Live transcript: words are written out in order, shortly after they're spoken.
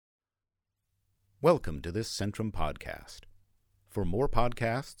Welcome to this Centrum podcast. For more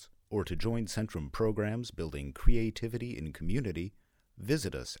podcasts or to join Centrum programs building creativity in community,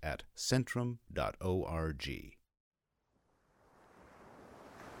 visit us at centrum.org.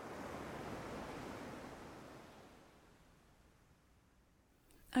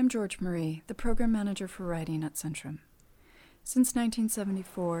 I'm George Marie, the Program Manager for Writing at Centrum. Since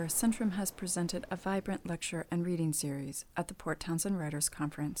 1974, Centrum has presented a vibrant lecture and reading series at the Port Townsend Writers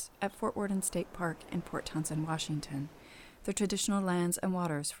Conference at Fort Worden State Park in Port Townsend, Washington, the traditional lands and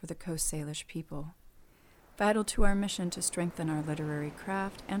waters for the Coast Salish people. Vital to our mission to strengthen our literary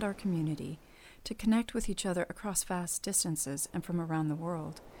craft and our community, to connect with each other across vast distances and from around the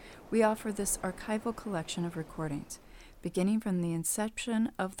world, we offer this archival collection of recordings, beginning from the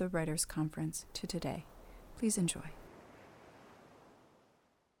inception of the Writers Conference to today. Please enjoy.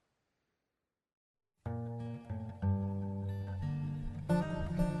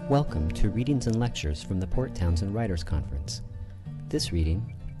 Welcome to Readings and Lectures from the Port Townsend Writers Conference. This reading,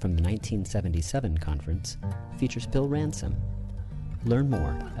 from the 1977 conference, features Bill Ransom. Learn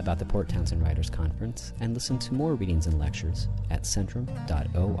more about the Port Townsend Writers Conference and listen to more readings and lectures at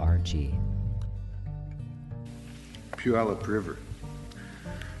centrum.org. Puyallup River.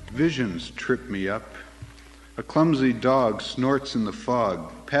 Visions trip me up. A clumsy dog snorts in the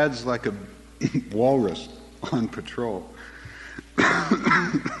fog, pads like a walrus on patrol.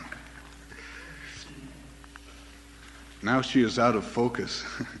 Now she is out of focus,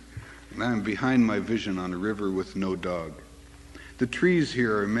 and I am behind my vision on a river with no dog. The trees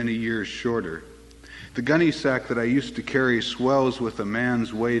here are many years shorter. The gunny sack that I used to carry swells with a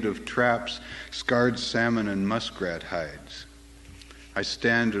man's weight of traps, scarred salmon, and muskrat hides. I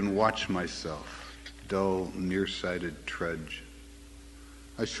stand and watch myself, dull, nearsighted trudge.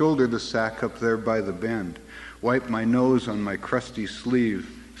 I shoulder the sack up there by the bend, wipe my nose on my crusty sleeve,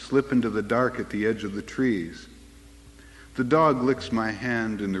 slip into the dark at the edge of the trees. The dog licks my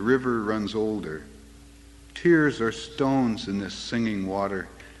hand and the river runs older. Tears are stones in this singing water,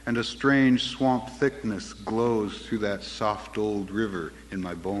 and a strange swamp thickness glows through that soft old river in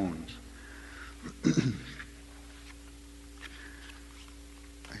my bones.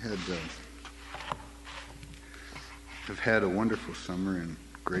 I've had a wonderful summer in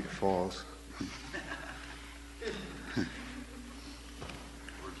Great Falls.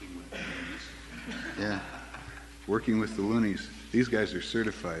 Yeah, working with the loonies. These guys are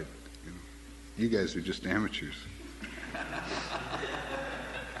certified. You guys are just amateurs.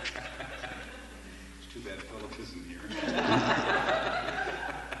 It's too bad Philip isn't here.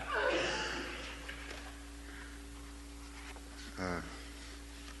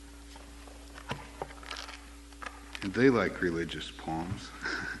 And they like religious poems.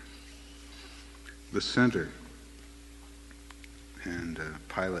 The center. And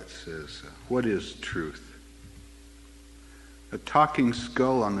Pilate says, what is truth? A talking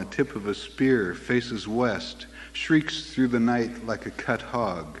skull on the tip of a spear faces west, shrieks through the night like a cut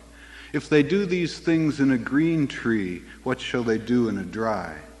hog. If they do these things in a green tree, what shall they do in a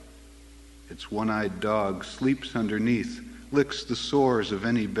dry? Its one-eyed dog sleeps underneath, licks the sores of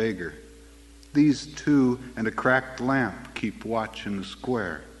any beggar. These two and a cracked lamp keep watch in the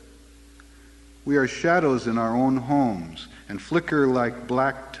square. We are shadows in our own homes and flicker like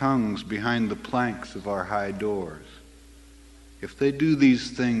black tongues behind the planks of our high doors. If they do these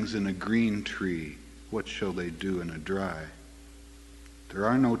things in a green tree, what shall they do in a dry? There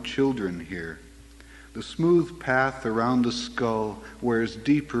are no children here. The smooth path around the skull wears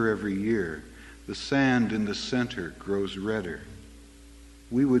deeper every year. The sand in the center grows redder.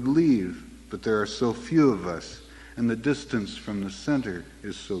 We would leave, but there are so few of us, and the distance from the center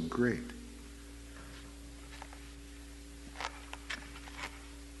is so great.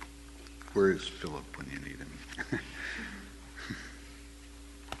 Where is Philip when you need him?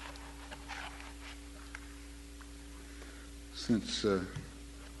 Since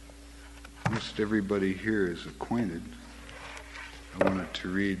most everybody here is acquainted, I wanted to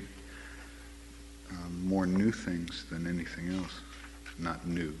read more new things than anything else. Not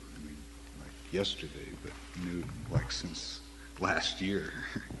new, I mean, like yesterday, but new like since last year.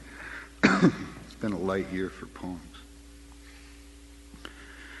 It's been a light year for poems.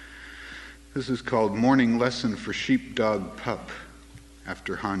 This is called Morning Lesson for Sheepdog Pup,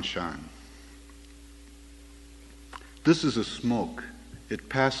 after Hanshan. This is a smoke. It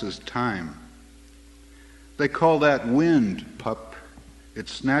passes time. They call that wind, pup. It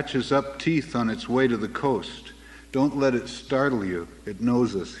snatches up teeth on its way to the coast. Don't let it startle you. It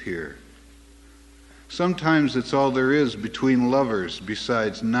knows us here. Sometimes it's all there is between lovers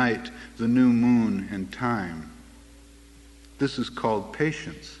besides night, the new moon, and time. This is called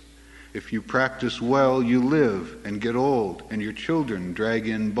patience. If you practice well, you live and get old, and your children drag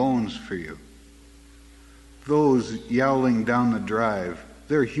in bones for you. Those yowling down the drive,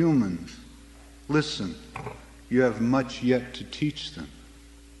 they're humans. Listen, you have much yet to teach them.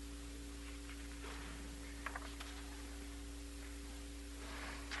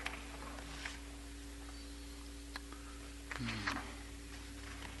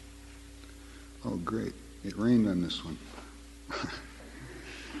 Oh, great. It rained on this one.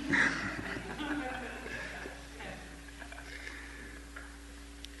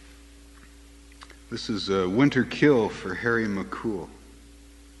 This is a winter kill for Harry McCool.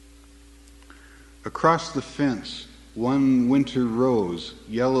 Across the fence, one winter rose,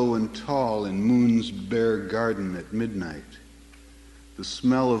 yellow and tall in Moon's bare garden at midnight. The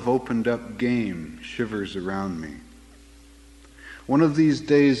smell of opened up game shivers around me. One of these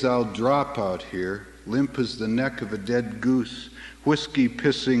days I'll drop out here, limp as the neck of a dead goose, whiskey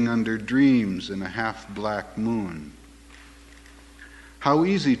pissing under dreams in a half-black moon. How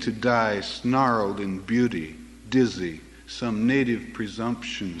easy to die snarled in beauty, dizzy, some native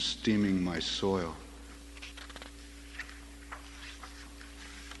presumption steaming my soil.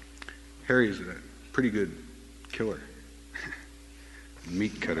 Harry's a pretty good killer,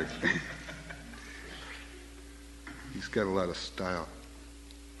 meat cutter. He's got a lot of style.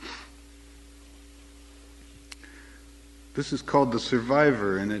 This is called The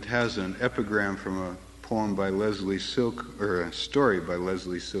Survivor, and it has an epigram from a poem by Leslie Silk, or a story by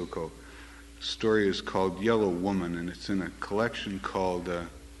Leslie Silko. The story is called Yellow Woman, and it's in a collection called The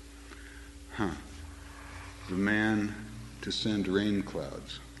Man to Send Rain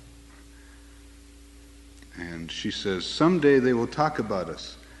Clouds. And she says, someday they will talk about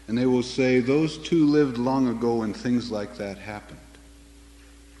us, and they will say, those two lived long ago when things like that happened.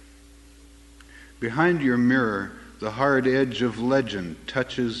 Behind your mirror, the hard edge of legend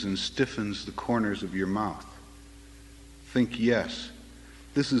touches and stiffens the corners of your mouth. Think yes,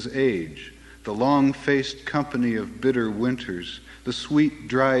 this is age, the long-faced company of bitter winters, the sweet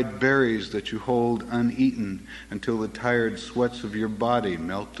dried berries that you hold uneaten until the tired sweats of your body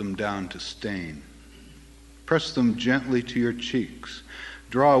melt them down to stain. Press them gently to your cheeks.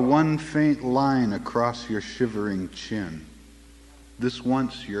 Draw one faint line across your shivering chin. This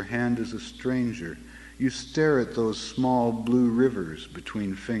once your hand is a stranger. You stare at those small blue rivers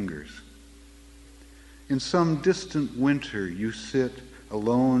between fingers. In some distant winter you sit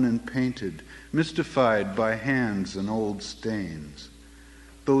alone and painted, mystified by hands and old stains.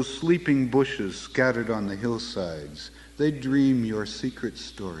 Those sleeping bushes scattered on the hillsides, they dream your secret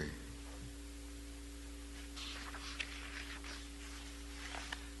story.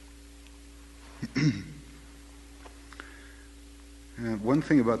 One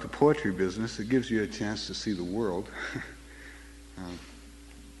thing about the poetry business, it gives you a chance to see the world.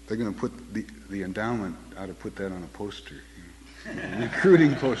 They're going to put the endowment ought to put that on a poster,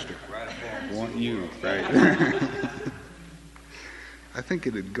 recruiting poster. Want you, right? I think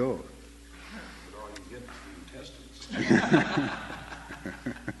it'd go. But all you get is the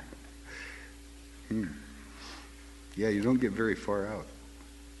intestines. Yeah, you don't get very far out.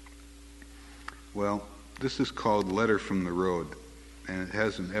 Well, this is called Letter from the Road, and it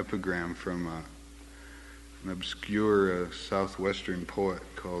has an epigram from an obscure southwestern poet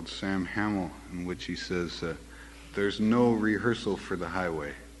called Sam Hamill, in which he says, there's no rehearsal for the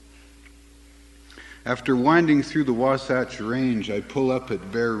highway. After winding through the Wasatch Range, I pull up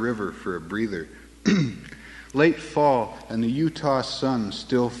at Bear River for a breather. Late fall, and the Utah sun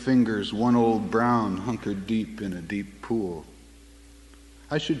still fingers one old brown hunkered deep in a deep pool.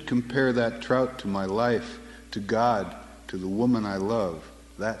 I should compare that trout to my life, to God, to the woman I love.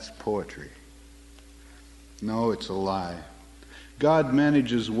 That's poetry. No, it's a lie. God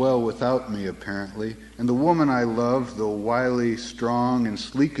manages well without me, apparently, and the woman I love, though wily, strong, and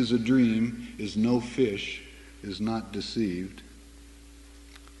sleek as a dream, is no fish, is not deceived.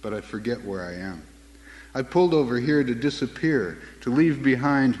 But I forget where I am. I pulled over here to disappear, to leave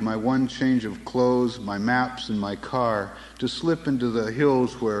behind my one change of clothes, my maps, and my car, to slip into the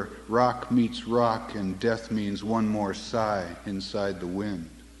hills where rock meets rock and death means one more sigh inside the wind.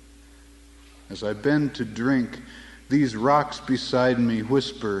 As I bend to drink, these rocks beside me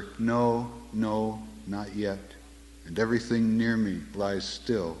whisper, no, no, not yet, and everything near me lies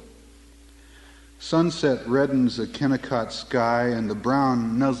still. Sunset reddens a Kennecott sky, and the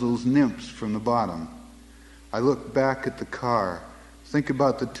brown nuzzles nymphs from the bottom. I look back at the car, think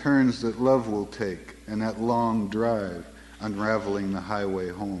about the turns that love will take, and that long drive unraveling the highway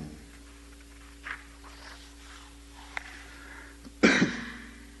home.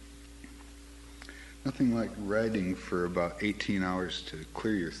 Nothing like riding for about 18 hours to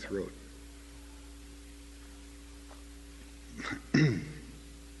clear your throat.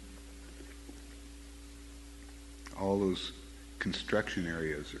 All those construction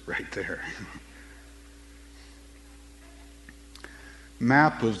areas are right there.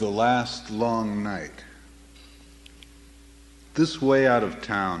 Map of the last long night. This way out of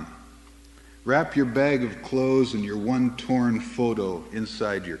town. Wrap your bag of clothes and your one torn photo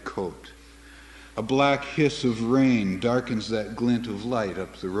inside your coat. A black hiss of rain darkens that glint of light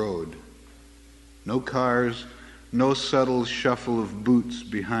up the road. No cars, no subtle shuffle of boots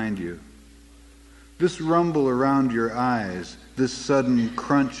behind you. This rumble around your eyes, this sudden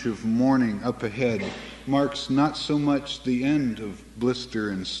crunch of morning up ahead, marks not so much the end of blister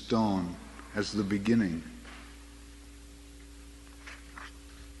and stone as the beginning.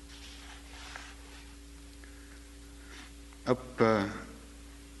 Up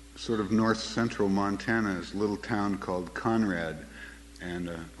sort of north-central Montana is a little town called Conrad, and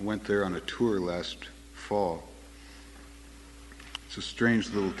I went there on a tour last fall. It's a strange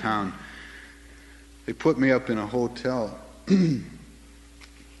little town. They put me up in a hotel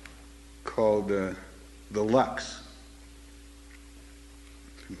called the Lux.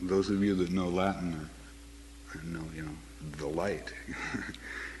 Those of you that know Latin know, the light.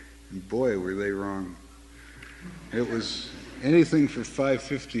 And boy, were they wrong. It was anything for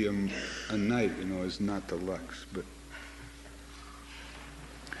 $5.50 a night, is not the Lux. But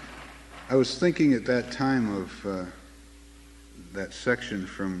I was thinking at that time of that section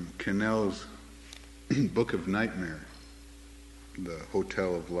from Cannell's Book of Nightmare, the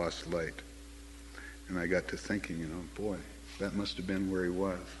Hotel of Lost Light. And I got to thinking, boy, that must have been where he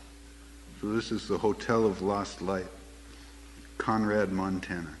was. So this is the Hotel of Lost Light, Conrad,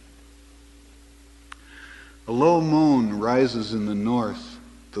 Montana. A low moan rises in the north.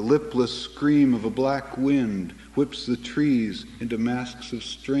 The lipless scream of a black wind whips the trees into masks of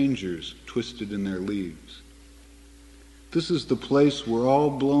strangers twisted in their leaves. This is the place we're all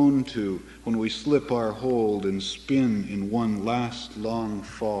blown to when we slip our hold and spin in one last long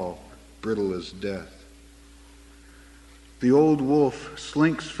fall, brittle as death. The old wolf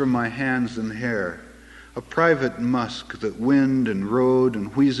slinks from my hands and hair, a private musk that wind and road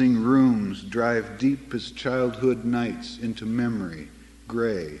and wheezing rooms drive deep as childhood nights into memory,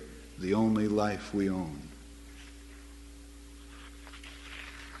 gray, the only life we own.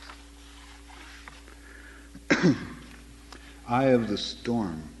 Eye of the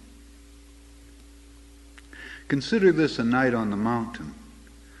storm. Consider this a night on the mountain.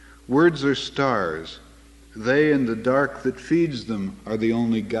 Words are stars. They and the dark that feeds them are the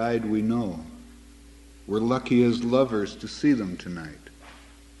only guide we know. We're lucky as lovers to see them tonight.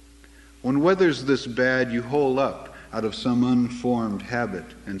 When weather's this bad, you hole up out of some unformed habit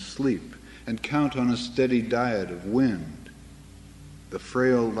and sleep and count on a steady diet of wind. The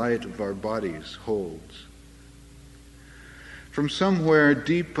frail light of our bodies holds. From somewhere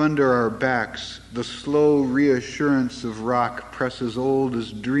deep under our backs, the slow reassurance of rock presses old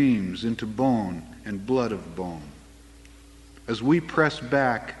as dreams into bone and blood of bone. As we press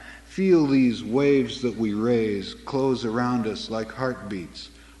back, feel these waves that we raise close around us like heartbeats,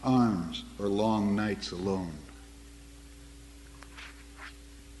 arms, or long nights alone.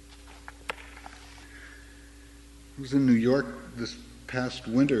 I was in New York this past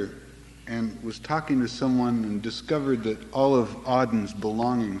winter and was talking to someone and discovered that all of Auden's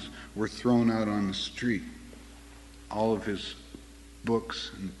belongings were thrown out on the street. All of his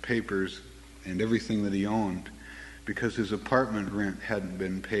books and papers and everything that he owned, because his apartment rent hadn't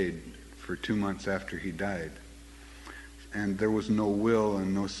been paid for 2 months after he died. And there was no will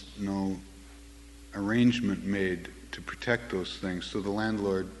and no arrangement made to protect those things. So the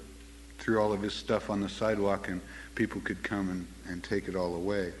landlord threw all of his stuff on the sidewalk and people could come and take it all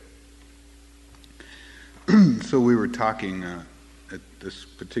away. So we were talking at this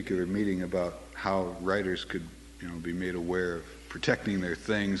particular meeting about how writers could, be made aware of protecting their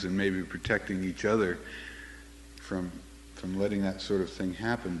things and maybe protecting each other from letting that sort of thing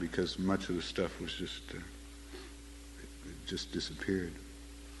happen, because much of the stuff was just disappeared.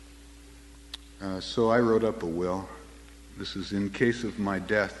 So I wrote up a will. This is in case of my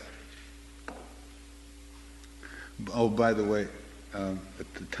death. Oh, by the way,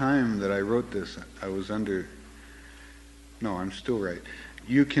 at the time that I wrote this, I was under... No, I'm still right.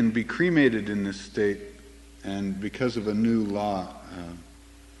 You can be cremated in this state, and because of a new law,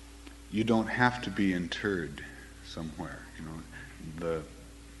 you don't have to be interred somewhere. The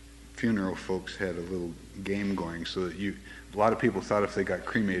funeral folks had a little game going so that a lot of people thought if they got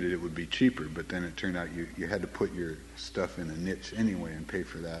cremated it would be cheaper, but then it turned out you had to put your stuff in a niche anyway and pay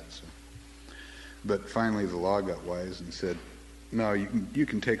for that. So, but finally the law got wise and said, no, you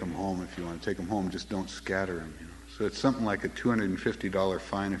can take them home if you want to take them home, just don't scatter them. So it's something like a $250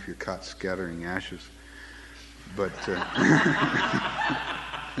 fine if you're caught scattering ashes. But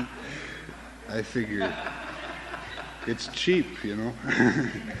I figure it's cheap,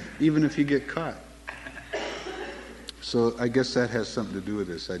 even if you get caught. So I guess that has something to do with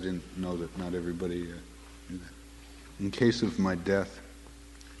this. I didn't know that not everybody knew that. In case of my death,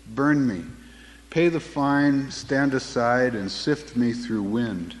 burn me, pay the fine, stand aside, and sift me through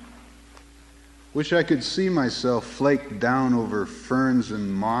wind. Wish I could see myself flaked down over ferns and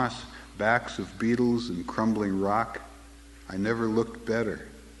moss, backs of beetles and crumbling rock. I never looked better.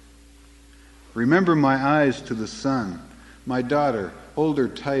 Remember my eyes to the sun, my daughter, hold her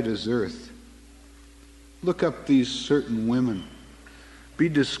tight as earth. Look up these certain women. Be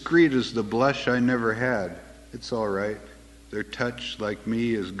discreet as the blush I never had. It's all right. Their touch, like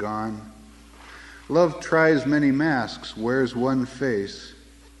me, is gone. Love tries many masks, wears one face.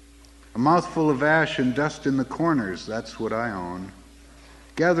 A mouthful of ash and dust in the corners, that's what I own.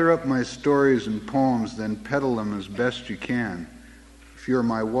 Gather up my stories and poems, then peddle them as best you can. If you're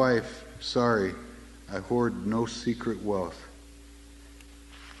my wife, sorry, I hoard no secret wealth.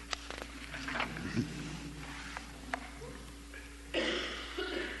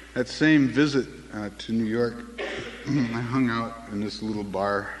 That same visit to New York, I hung out in this little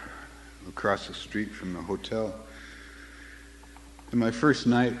bar across the street from the hotel. And my first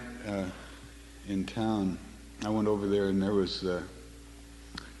night in town, I went over there and there was the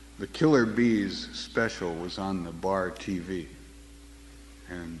Killer Bees special was on the bar TV.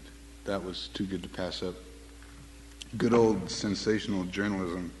 And that was too good to pass up. Good old sensational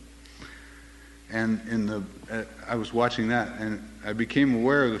journalism. And I was watching that, and I became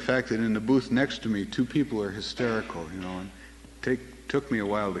aware of the fact that in the booth next to me, two people are hysterical, and it took me a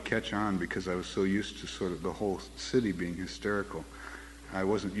while to catch on because I was so used to sort of the whole city being hysterical. I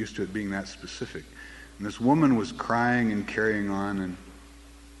wasn't used to it being that specific. And this woman was crying and carrying on and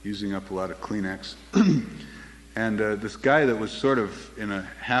using up a lot of Kleenex. And this guy that was sort of in a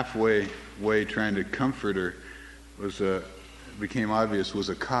halfway way trying to comfort her became obvious was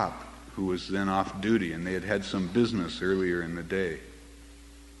a cop who was then off duty, and they had had some business earlier in the day.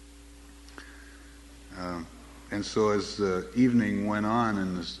 And so as the evening went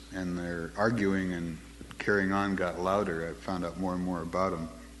on and their arguing and carrying on got louder, I found out more and more about them.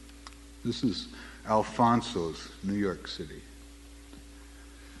 This is Alfonso's, New York City.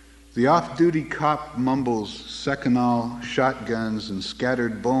 The off-duty cop mumbles Seconal shotguns and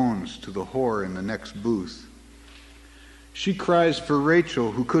scattered bones to the whore in the next booth. She cries for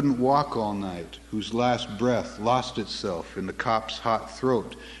Rachel, who couldn't walk all night, whose last breath lost itself in the cop's hot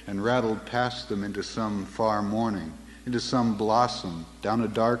throat and rattled past them into some far morning, into some blossom, down a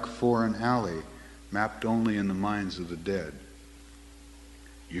dark foreign alley, mapped only in the minds of the dead.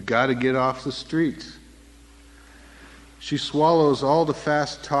 You gotta get off the streets. She swallows all the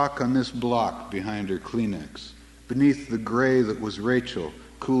fast talk on this block behind her Kleenex, beneath the gray that was Rachel,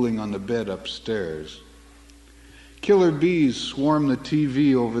 cooling on the bed upstairs. Killer bees swarm the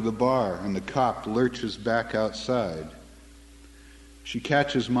TV over the bar, and the cop lurches back outside. She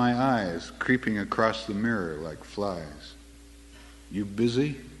catches my eyes, creeping across the mirror like flies. You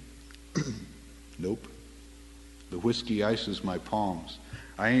busy? Nope. The whiskey ices my palms.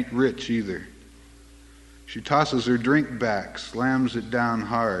 I ain't rich either. She tosses her drink back, slams it down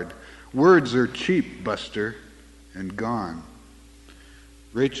hard. Words are cheap, Buster, and gone.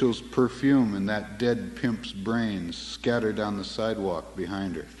 Rachel's perfume and that dead pimp's brains scatter down the sidewalk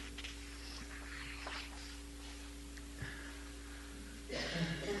behind her.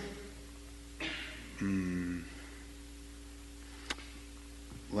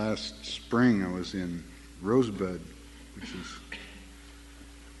 Last spring I was in Rosebud, which is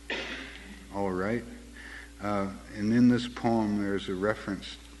all right. And in this poem there's a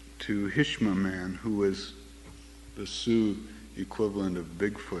reference to Hishma Man, who was the Sioux equivalent of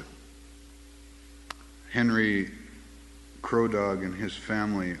Bigfoot. Henry Crow Dog and his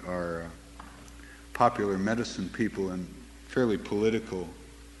family are popular medicine people and fairly political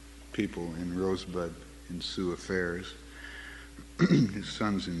people in Rosebud in Sioux affairs. His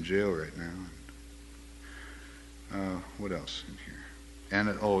son's in jail right now. What else in here? And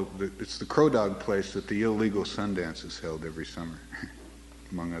it's the Crow Dog place that the illegal Sundance is held every summer,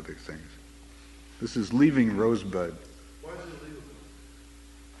 among other things. This is Leaving Rosebud. Why is it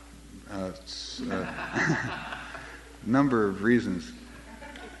illegal? It's number of reasons.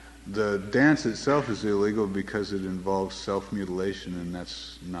 The dance itself is illegal because it involves self-mutilation, and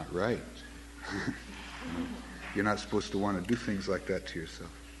that's not right. You're not supposed to want to do things like that to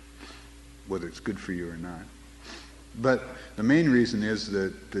yourself, whether it's good for you or not. But the main reason is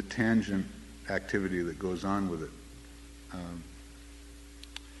that the tangent activity that goes on with it. a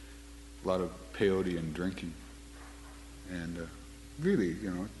lot of peyote and drinking, and really,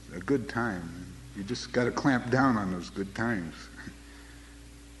 a good time. You just got to clamp down on those good times.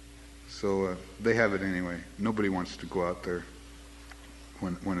 So they have it anyway. Nobody wants to go out there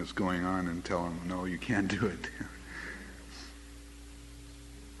when it's going on and tell them, no, you can't do it.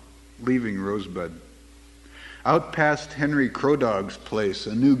 Leaving Rosebud. Out past Henry Crodog's place,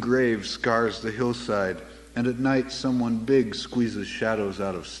 a new grave scars the hillside, and at night someone big squeezes shadows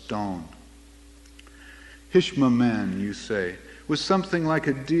out of stone. Hishma man, you say, was something like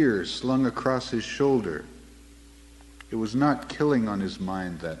a deer slung across his shoulder. It was not killing on his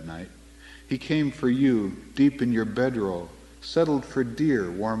mind that night. He came for you, deep in your bedroll, settled for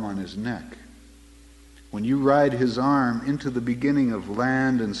deer warm on his neck. When you ride his arm into the beginning of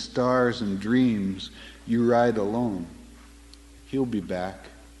land and stars and dreams, you ride alone. He'll be back.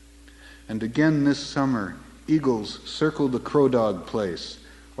 And again this summer, eagles circle the Crodog place,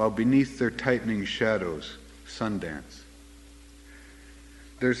 while beneath their tightening shadows, Sundance.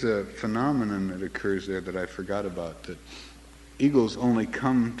 There's a phenomenon that occurs there that I forgot about, that eagles only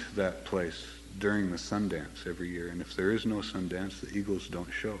come to that place during the Sundance every year, and if there is no Sundance, the eagles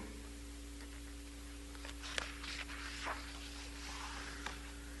don't show.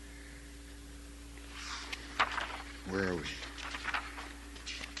 Where are we?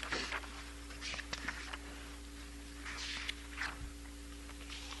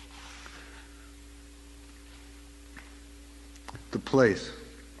 The place.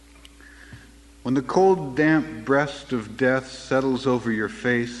 When the cold, damp breast of death settles over your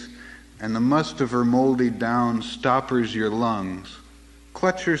face, and the must of her moldy down stoppers your lungs,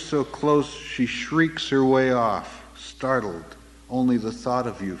 clutch her so close she shrieks her way off, startled, only the thought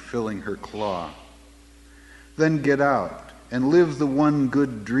of you filling her claw. Then get out and live the one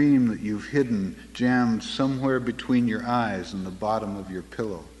good dream that you've hidden, jammed somewhere between your eyes and the bottom of your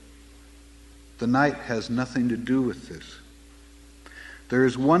pillow. The night has nothing to do with this. There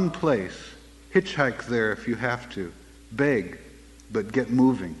is one place. Hitchhike there if you have to. Beg, but get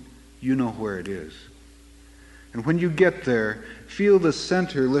moving. You know where it is. And when you get there, feel the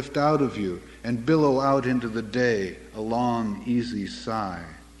center lift out of you and billow out into the day, a long, easy sigh.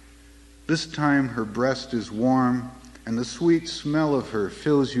 This time her breast is warm, and the sweet smell of her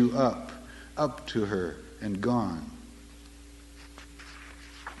fills you up to her and gone.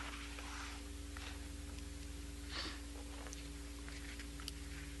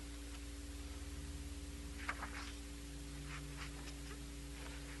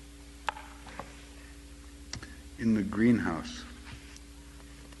 In the greenhouse.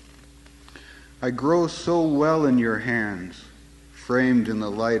 I grow so well in your hands, framed in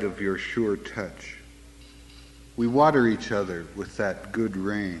the light of your sure touch. We water each other with that good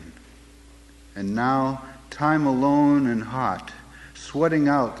rain. And now, time alone and hot, sweating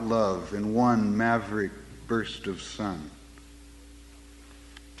out love in one maverick burst of sun.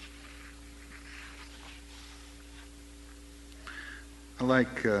 I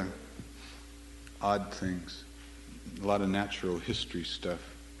like odd things. A lot of natural history stuff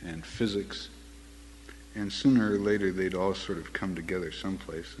and physics, and sooner or later they'd all sort of come together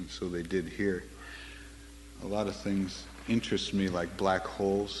someplace, and so they did here. A lot of things interest me, like black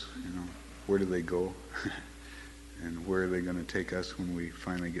holes. Where do they go? And where are they going to take us when we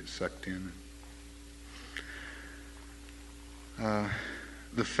finally get sucked in?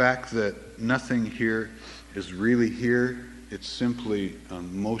 The fact that nothing here is really here, it's simply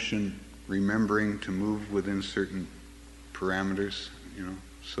motion remembering to move within certain parameters,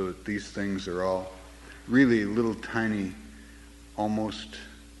 so that these things are all really little tiny, almost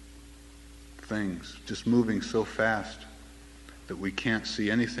things, just moving so fast that we can't see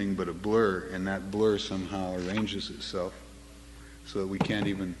anything but a blur, and that blur somehow arranges itself so that we can't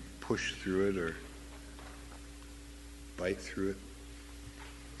even push through it or bite through it.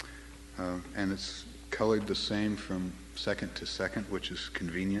 And it's colored the same from second to second, which is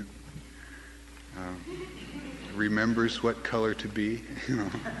convenient. Remembers what color to be.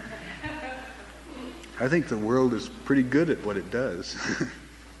 I think the world is pretty good at what it does.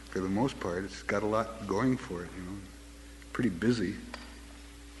 For the most part, it's got a lot going for it. Pretty busy.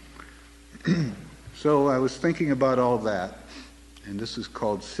 So I was thinking about all that, and this is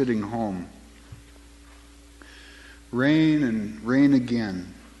called Sitting Home. Rain and rain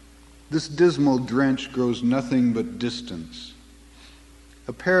again. This dismal drench grows nothing but distance.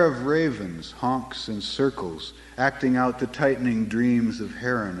 A pair of ravens honks in circles, acting out the tightening dreams of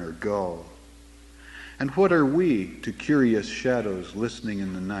heron or gull. And what are we to curious shadows listening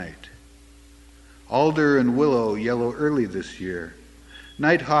in the night? Alder and willow yellow early this year.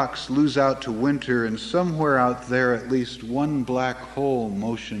 Nighthawks lose out to winter, and somewhere out there at least one black hole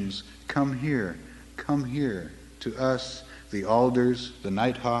motions, come here, to us, the alders, the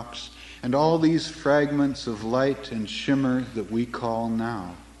nighthawks, and all these fragments of light and shimmer that we call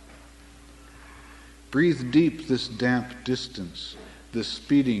now. Breathe deep this damp distance, this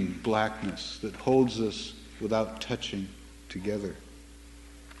speeding blackness that holds us without touching together.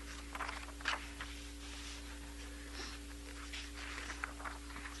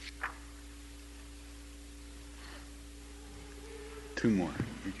 Two more.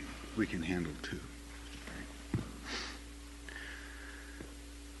 We can handle two.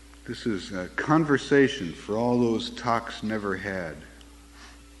 This is a conversation for all those talks never had.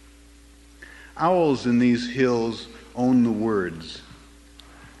 Owls in these hills own the words.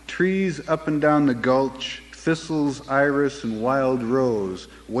 Trees up and down the gulch, thistles, iris, and wild rose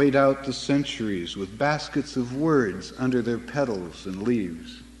wait out the centuries with baskets of words under their petals and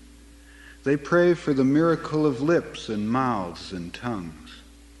leaves. They pray for the miracle of lips and mouths and tongues.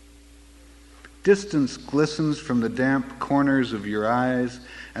 Distance glistens from the damp corners of your eyes,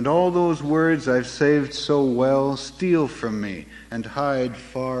 and all those words I've saved so well steal from me and hide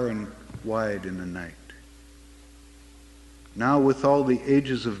far and wide in the night. Now with all the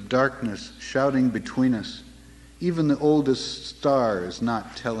ages of darkness shouting between us, even the oldest star is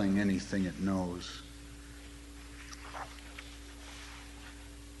not telling anything it knows.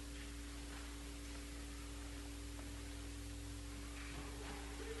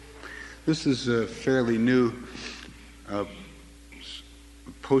 This is a fairly new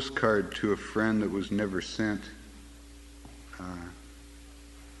postcard to a friend that was never sent.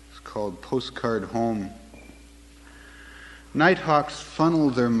 It's called Postcard Home. Nighthawks funnel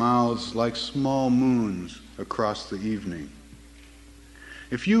their mouths like small moons across the evening.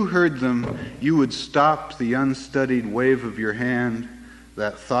 If you heard them, you would stop the unstudied wave of your hand,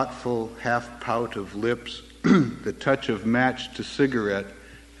 that thoughtful half-pout of lips, the touch of match to cigarette,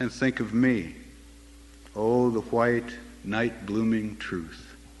 and think of me. Oh, the white, night-blooming truth.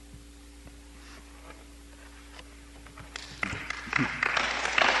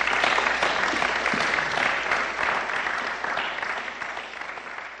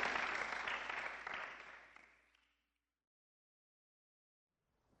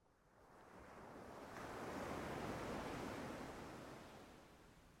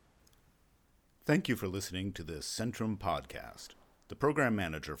 Thank you for listening to this Centrum podcast. The program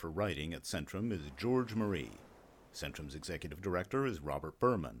manager for writing at Centrum is George Marie. Centrum's executive director is Robert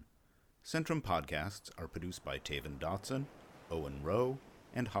Berman. Centrum podcasts are produced by Taven Dotson, Owen Rowe,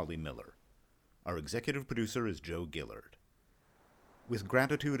 and Holly Miller. Our executive producer is Joe Gillard. With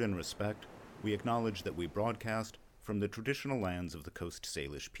gratitude and respect, we acknowledge that we broadcast from the traditional lands of the Coast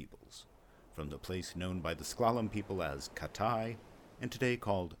Salish peoples, from the place known by the S'Klallam people as Katai, and today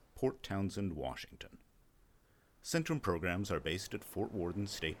called Port Townsend, Washington. Centrum programs are based at Fort Worden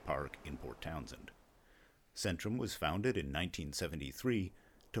State Park in Port Townsend. Centrum was founded in 1973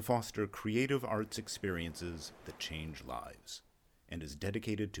 to foster creative arts experiences that change lives, and is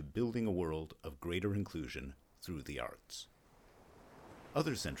dedicated to building a world of greater inclusion through the arts.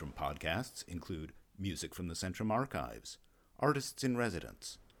 Other Centrum podcasts include music from the Centrum archives, artists in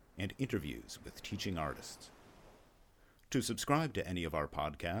residence, and interviews with teaching artists. To subscribe to any of our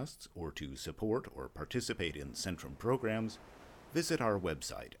podcasts or to support or participate in Centrum programs, visit our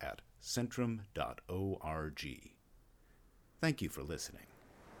website at centrum.org. Thank you for listening.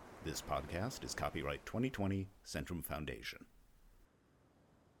 This podcast is copyright 2020 Centrum Foundation.